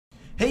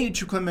Hey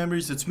YouTube Clan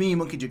members, it's me,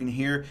 Monkey Chicken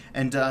here,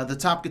 and the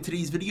topic of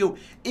today's video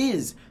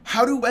is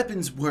how do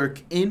weapons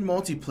work in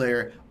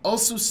multiplayer?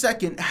 Also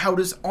second, how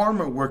does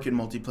armor work in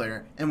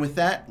multiplayer? And with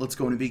that, let's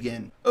go and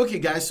begin. Okay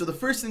guys, so the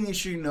first thing you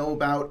should know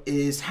about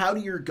is how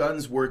do your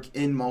guns work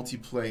in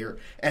multiplayer?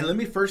 And let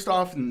me first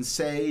off and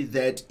say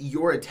that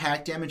your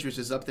attack damage, which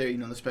is up there, you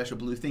know, the special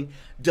blue thing,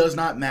 does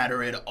not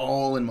matter at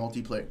all in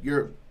multiplayer.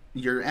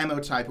 Your ammo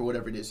type or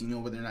whatever it is, you know,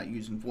 whether or not you're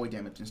using void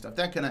damage and stuff,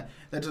 that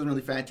doesn't really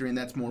factor in.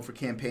 That's more for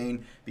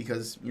campaign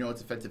because, you know, it's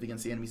effective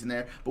against the enemies in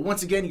there. But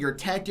once again, your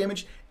attack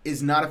damage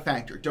is not a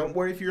factor. Don't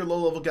worry if you're a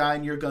low level guy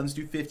and your guns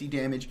do 50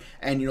 damage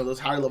and, you know, those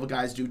higher level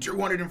guys do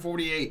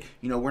 248.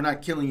 You know, we're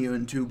not killing you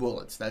in 2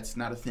 bullets. That's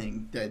not a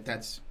thing.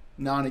 That's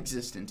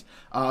non-existent.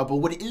 But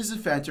what is a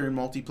factor in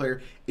multiplayer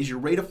is your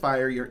rate of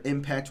fire, your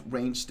impact,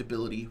 range,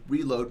 stability,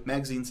 reload,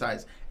 magazine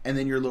size, and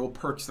then your little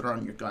perks that are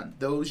on your gun.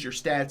 Those, your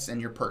stats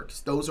and your perks,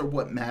 those are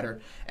what matter.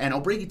 And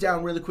I'll break it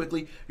down really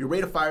quickly. Your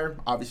rate of fire,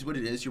 obviously what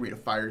it is, your rate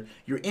of fire.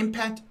 Your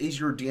impact is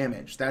your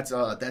damage. That's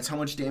how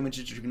much damage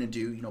that you're gonna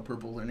do, you know, per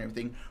bullet and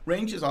everything.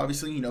 Range is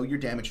obviously, you know, your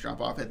damage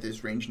drop off at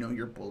this range. You know,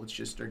 your bullets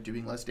just start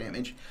doing less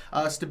damage.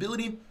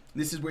 Stability,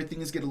 this is where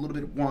things get a little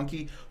bit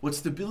wonky. What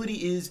stability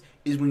is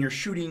when you're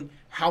shooting,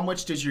 how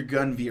much does your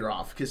gun veer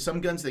off? Because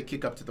some guns, they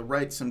kick up to the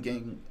right, some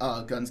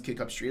guns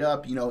kick up straight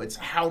up. You know, it's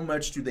how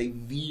much do they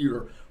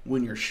veer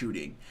when you're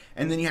shooting.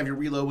 And then you have your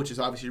reload, which is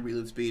obviously your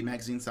reload speed,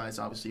 magazine size,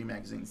 obviously your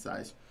magazine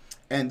size.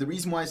 And the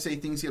reason why I say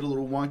things get a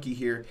little wonky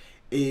here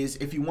is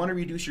if you want to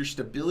reduce your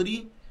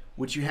stability,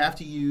 what you have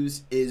to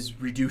use is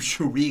reduce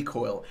your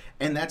recoil.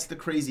 And that's the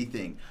crazy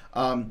thing.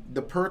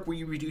 The perk where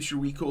you reduce your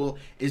recoil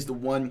is the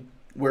one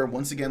where,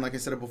 once again, like I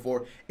said it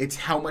before, it's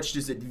how much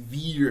does it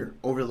veer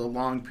over the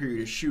long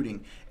period of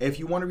shooting. If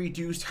you want to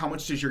reduce how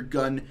much does your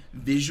gun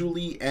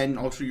visually and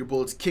also your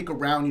bullets kick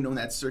around, you know, in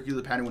that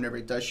circular pattern whenever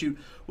it does shoot,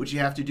 what you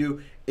have to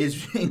do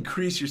is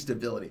increase your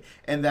stability.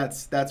 And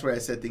that's where I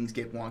said things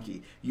get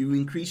wonky. You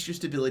increase your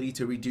stability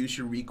to reduce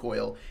your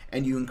recoil,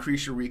 and you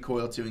increase your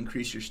recoil to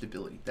increase your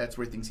stability. That's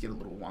where things get a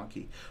little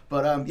wonky.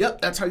 But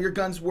yep, that's how your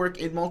guns work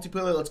in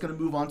multiplayer. Let's gonna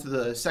move on to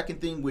the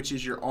second thing, which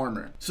is your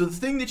armor. So the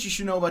thing that you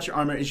should know about your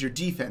armor is your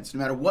defense. No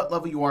matter what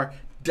level you are,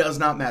 does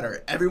not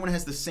matter. Everyone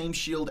has the same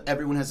shield,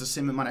 everyone has the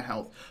same amount of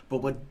health.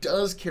 But what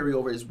does carry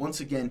over is, once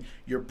again,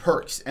 your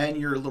perks and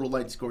your little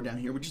light score down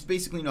here, which is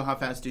basically, you know, how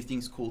fast do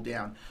things cool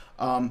down.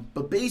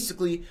 But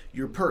basically,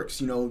 your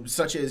perks, you know,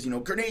 such as, you know,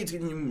 grenades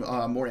giving you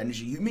more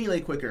energy, you melee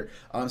quicker,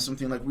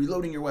 something like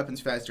reloading your weapons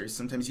faster,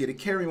 sometimes you get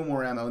to carry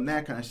more ammo and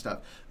that kind of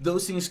stuff.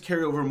 Those things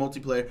carry over in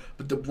multiplayer,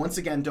 but once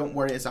again, don't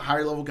worry, as a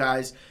higher level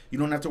guys, you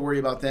don't have to worry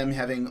about them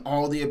having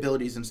all the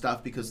abilities and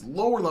stuff, because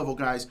lower level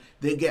guys,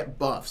 they get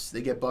buffs.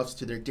 They get buffs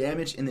to their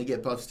damage, and they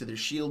get buffs to their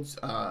shields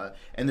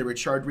and their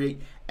recharge rate,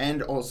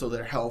 and also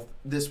their health.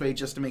 This way,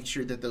 just to make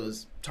sure that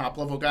those top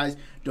level guys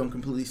don't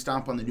completely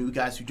stomp on the new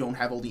guys who don't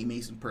have all the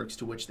amazing perks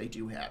to which they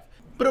do have.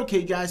 But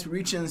okay guys, we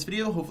reached the end of this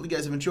video. Hopefully you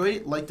guys have enjoyed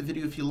it. Like the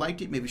video if you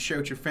liked it. Maybe share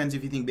it with your friends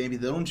if you think maybe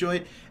they'll enjoy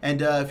it.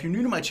 And if you're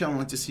new to my channel and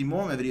like to see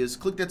more of my videos,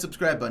 click that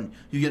subscribe button.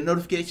 You get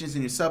notifications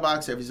in your sub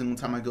box every single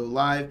time I go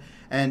live.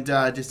 And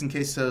just in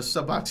case those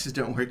sub boxes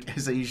don't work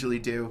as I usually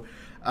do,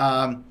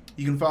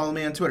 you can follow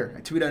me on Twitter.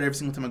 I tweet out every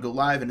single time I go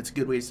live, and it's a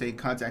good way to stay in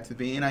contact with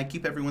me, and I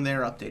keep everyone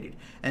there updated.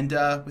 And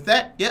with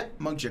that, yeah,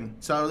 Monkey Chicken.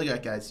 That's all I really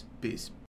got, guys. Peace.